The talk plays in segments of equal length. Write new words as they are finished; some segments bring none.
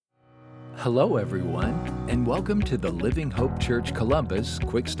Hello, everyone, and welcome to the Living Hope Church Columbus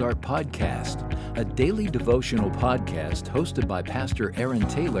Quick Start Podcast, a daily devotional podcast hosted by Pastor Aaron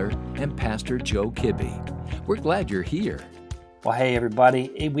Taylor and Pastor Joe Kibbe. We're glad you're here. Well, hey,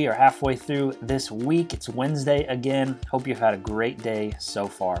 everybody. We are halfway through this week. It's Wednesday again. Hope you've had a great day so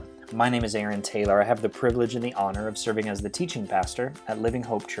far. My name is Aaron Taylor. I have the privilege and the honor of serving as the teaching pastor at Living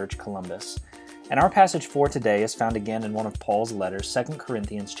Hope Church Columbus. And our passage for today is found again in one of Paul's letters, 2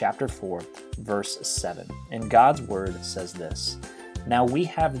 Corinthians chapter 4, verse 7. And God's word says this: "Now we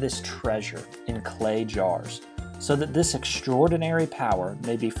have this treasure in clay jars, so that this extraordinary power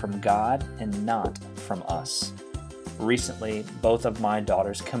may be from God and not from us." Recently, both of my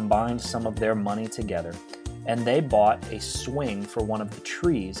daughters combined some of their money together, and they bought a swing for one of the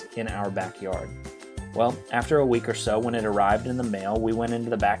trees in our backyard. Well, after a week or so, when it arrived in the mail, we went into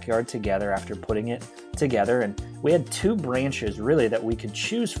the backyard together after putting it together, and we had two branches really that we could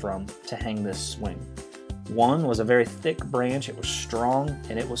choose from to hang this swing. One was a very thick branch, it was strong,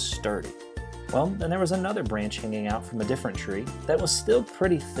 and it was sturdy. Well, then there was another branch hanging out from a different tree that was still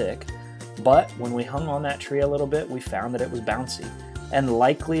pretty thick, but when we hung on that tree a little bit, we found that it was bouncy, and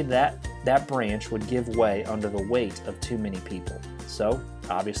likely that branch would give way under the weight of too many people. So,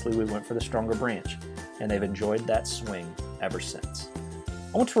 obviously, we went for the stronger branch, and they've enjoyed that swing ever since.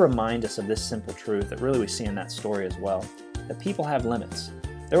 I want to remind us of this simple truth that really we see in that story as well, that people have limits.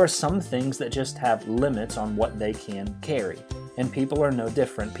 There are some things that just have limits on what they can carry, and people are no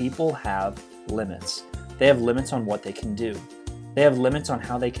different. People have limits. They have limits on what they can do. They have limits on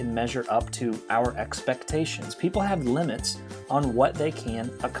how they can measure up to our expectations. People have limits on what they can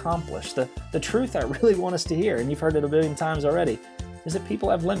accomplish. The truth I really want us to hear, and you've heard it a billion times already, is that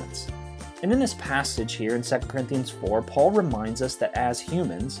people have limits. And in this passage here in 2 Corinthians 4, Paul reminds us that as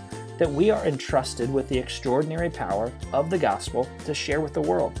humans, that we are entrusted with the extraordinary power of the gospel to share with the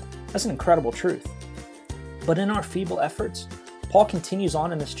world. That's an incredible truth. But in our feeble efforts, Paul continues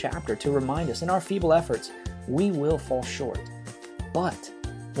on in this chapter to remind us, in our feeble efforts, we will fall short. But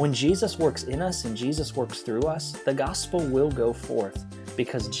when Jesus works in us and Jesus works through us, the gospel will go forth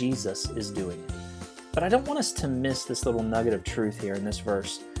because Jesus is doing it. But I don't want us to miss this little nugget of truth here in this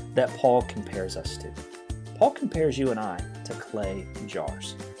verse that Paul compares us to. Paul compares you and I to clay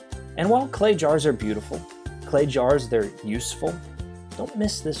jars. And while clay jars are beautiful, clay jars, they're useful, don't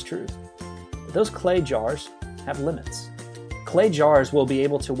miss this truth. Those clay jars have limits. Clay jars will be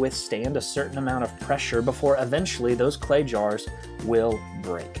able to withstand a certain amount of pressure before eventually those clay jars will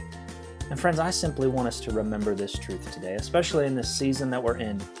break. And friends, I simply want us to remember this truth today, especially in this season that we're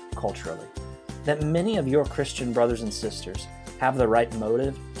in culturally, that many of your Christian brothers and sisters have the right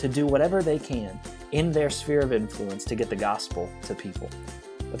motive to do whatever they can in their sphere of influence to get the gospel to people.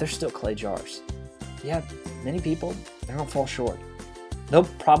 But they're still clay jars. Yeah, many people, they're going to fall short. They'll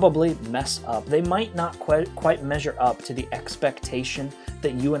probably mess up. They might not quite measure up to the expectation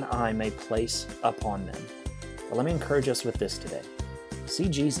that you and I may place upon them. But let me encourage us with this today. See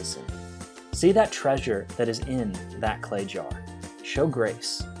Jesus in it. See that treasure that is in that clay jar. Show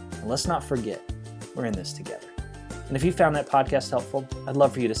grace. And let's not forget, we're in this together. And if you found that podcast helpful, I'd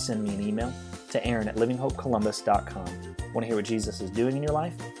love for you to send me an email to aaron@livinghopecolumbus.com. I want to hear what Jesus is doing in your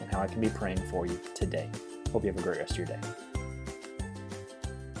life and how I can be praying for you today. Hope you have a great rest of your day.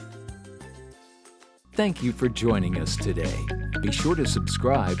 Thank you for joining us today. Be sure to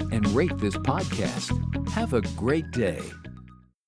subscribe and rate this podcast. Have a great day.